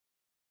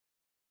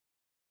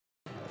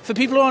For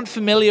people who aren't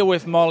familiar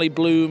with Molly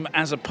Bloom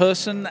as a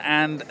person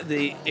and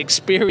the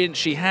experience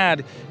she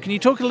had, can you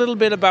talk a little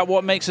bit about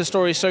what makes her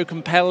story so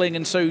compelling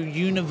and so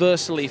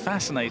universally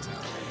fascinating?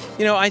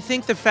 You know, I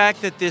think the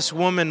fact that this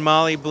woman,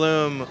 Molly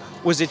Bloom,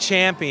 was a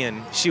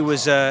champion. She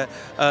was,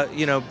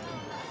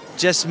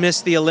 just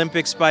missed the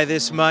Olympics by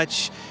this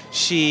much.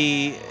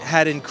 She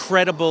had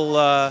incredible,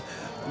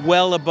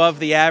 well above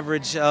the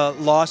average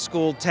law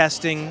school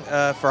testing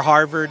for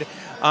Harvard.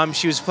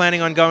 She was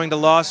planning on going to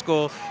law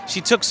school.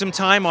 She took some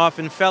time off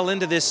and fell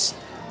into this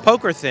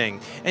poker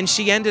thing. And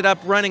she ended up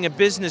running a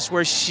business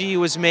where she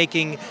was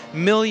making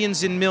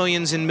millions and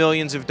millions and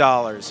millions of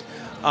dollars.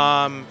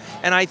 And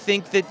I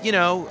think that,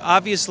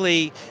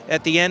 obviously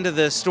at the end of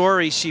the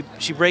story, she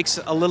breaks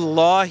a little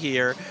law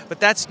here,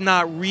 but that's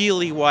not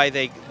really why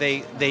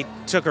they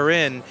took her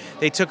in.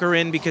 They took her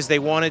in because they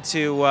wanted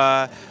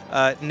to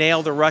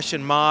nail the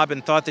Russian mob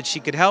and thought that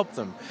she could help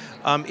them.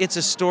 It's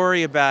a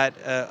story about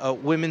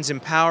women's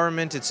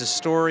empowerment. It's a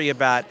story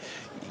about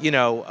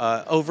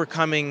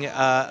overcoming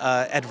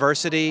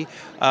adversity.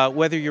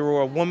 Whether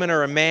you're a woman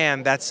or a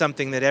man, that's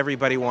something that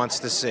everybody wants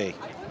to see.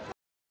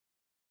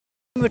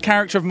 The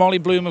character of Molly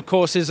Bloom, of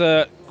course, is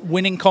a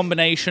winning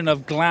combination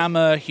of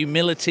glamour,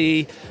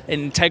 humility,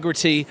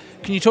 integrity.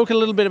 Can you talk a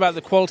little bit about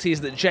the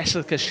qualities that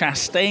Jessica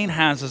Chastain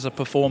has as a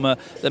performer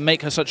that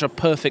make her such a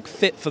perfect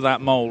fit for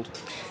that mold?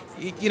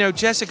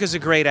 Jessica's a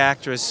great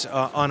actress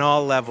on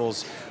all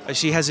levels.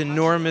 She has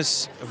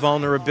enormous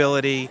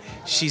vulnerability.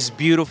 She's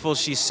beautiful,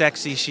 she's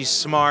sexy, she's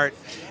smart,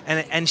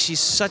 and she's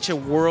such a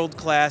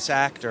world-class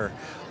actor.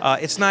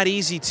 It's not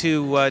easy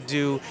to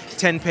do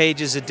 10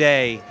 pages a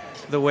day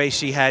the way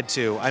she had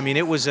to. I mean,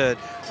 it was a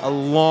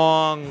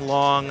long,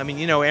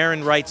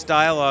 Aaron writes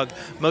dialogue.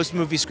 Most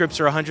movie scripts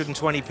are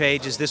 120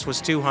 pages. This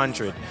was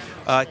 200.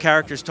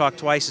 Characters talk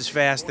twice as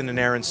fast in an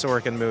Aaron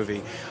Sorkin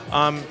movie.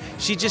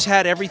 She just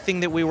had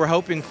everything that we were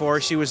hoping for.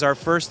 She was our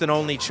first and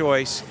only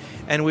choice,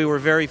 and we were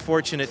very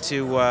fortunate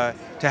to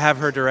have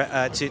her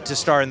to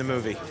star in the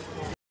movie.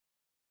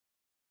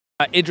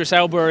 Idris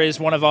Elba is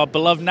one of our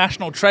beloved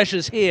national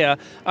treasures here.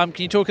 Can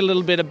you talk a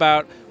little bit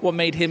about what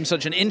made him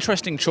such an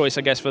interesting choice,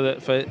 I guess, for...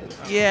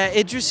 Yeah,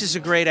 Idris is a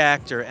great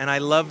actor, and I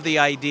love the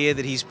idea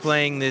that he's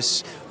playing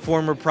this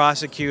former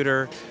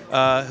prosecutor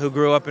who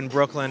grew up in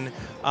Brooklyn.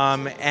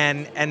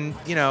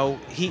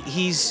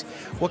 He's...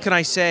 What can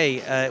I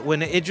say?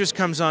 When Idris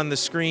comes on the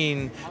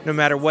screen, no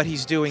matter what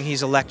he's doing,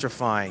 he's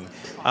electrifying.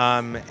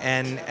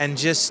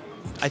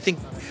 I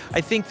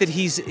think that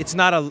it's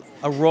not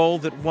a role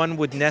that one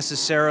would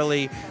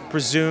necessarily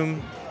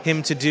presume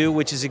him to do,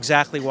 which is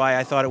exactly why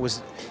I thought it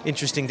was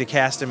interesting to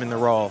cast him in the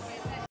role.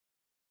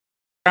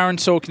 Aaron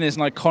Sorkin is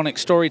an iconic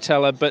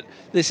storyteller, but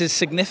this is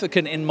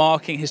significant in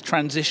marking his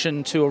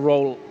transition to a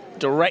role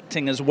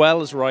directing as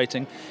well as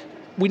writing.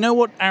 We know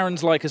what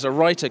Aaron's like as a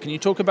writer. Can you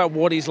talk about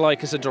what he's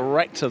like as a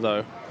director,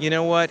 though? You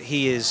know what?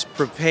 He is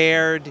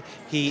prepared.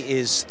 He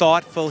is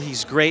thoughtful.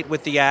 He's great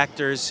with the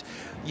actors.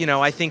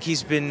 I think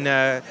he's been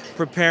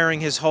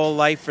preparing his whole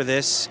life for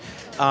this.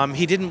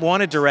 He didn't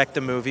want to direct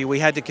the movie. We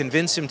had to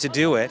convince him to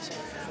do it.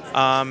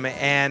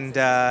 And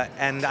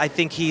I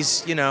think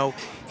he's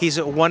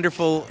a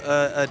wonderful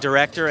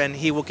director, and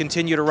he will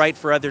continue to write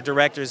for other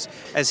directors,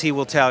 as he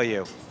will tell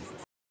you.